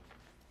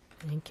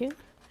Thank you.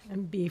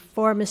 And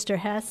before Mr.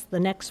 Hess, the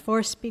next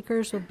four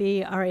speakers will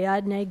be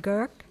Ariadne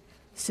Girk,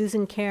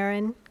 Susan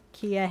Karen,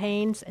 Kia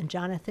Haynes, and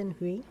Jonathan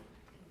Hui.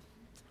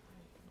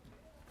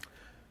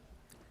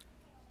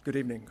 Good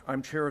evening.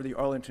 I'm chair of the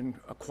Arlington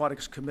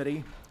Aquatics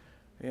Committee,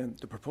 and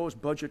the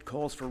proposed budget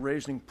calls for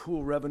raising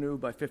pool revenue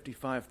by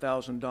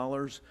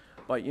 $55,000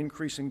 by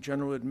increasing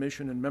general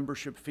admission and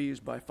membership fees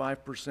by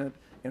 5%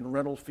 and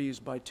rental fees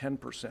by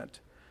 10%.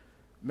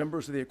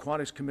 Members of the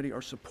Aquatics Committee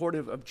are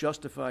supportive of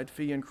justified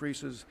fee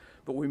increases,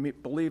 but we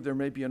believe there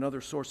may be another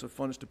source of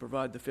funds to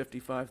provide the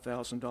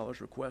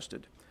 $55,000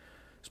 requested.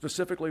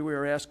 Specifically, we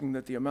are asking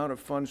that the amount of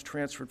funds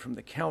transferred from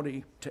the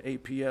county to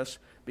APS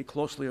be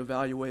closely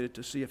evaluated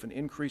to see if an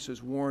increase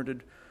is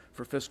warranted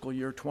for fiscal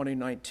year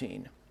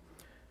 2019.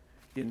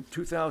 In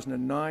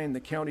 2009, the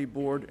county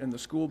board and the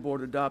school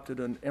board adopted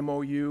an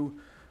MOU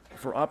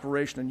for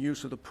operation and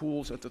use of the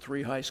pools at the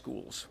three high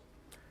schools.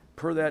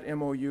 Per that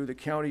MOU, the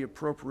county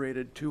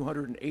appropriated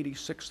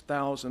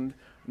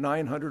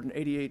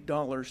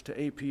 $286,988 to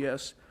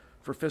APS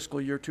for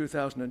fiscal year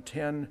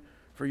 2010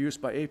 for use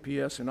by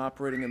APS in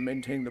operating and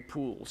maintaining the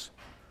pools.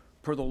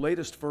 Per the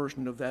latest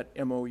version of that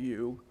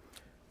MOU,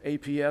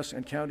 APS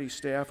and county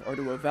staff are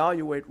to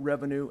evaluate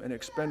revenue and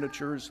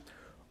expenditures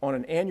on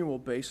an annual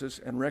basis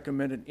and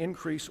recommend an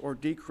increase or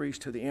decrease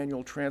to the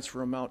annual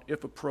transfer amount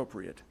if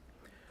appropriate.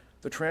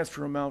 The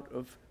transfer amount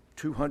of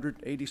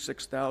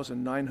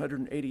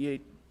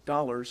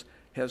 $286,988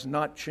 has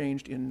not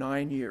changed in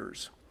 9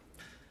 years.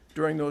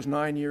 During those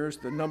 9 years,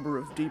 the number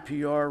of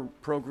DPR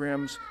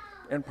programs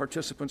and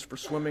participants for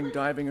swimming,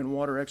 diving, and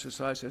water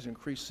exercise has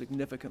increased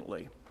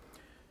significantly.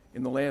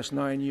 In the last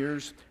 9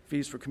 years,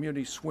 fees for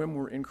community swim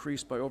were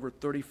increased by over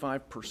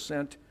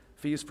 35%,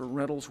 fees for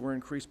rentals were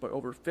increased by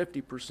over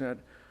 50%,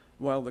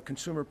 while the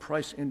consumer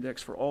price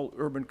index for all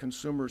urban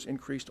consumers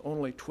increased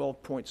only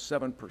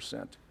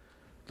 12.7%.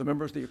 The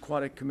members of the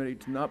Aquatic Committee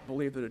do not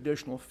believe that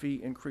additional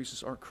fee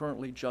increases are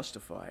currently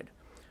justified.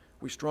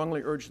 We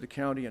strongly urge the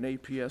county and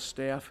APS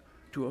staff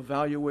to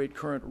evaluate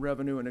current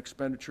revenue and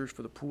expenditures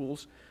for the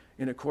pools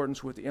in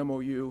accordance with the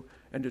MOU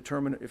and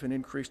determine if an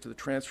increase to the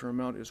transfer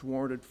amount is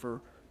warranted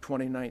for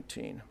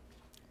 2019.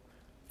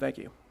 Thank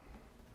you.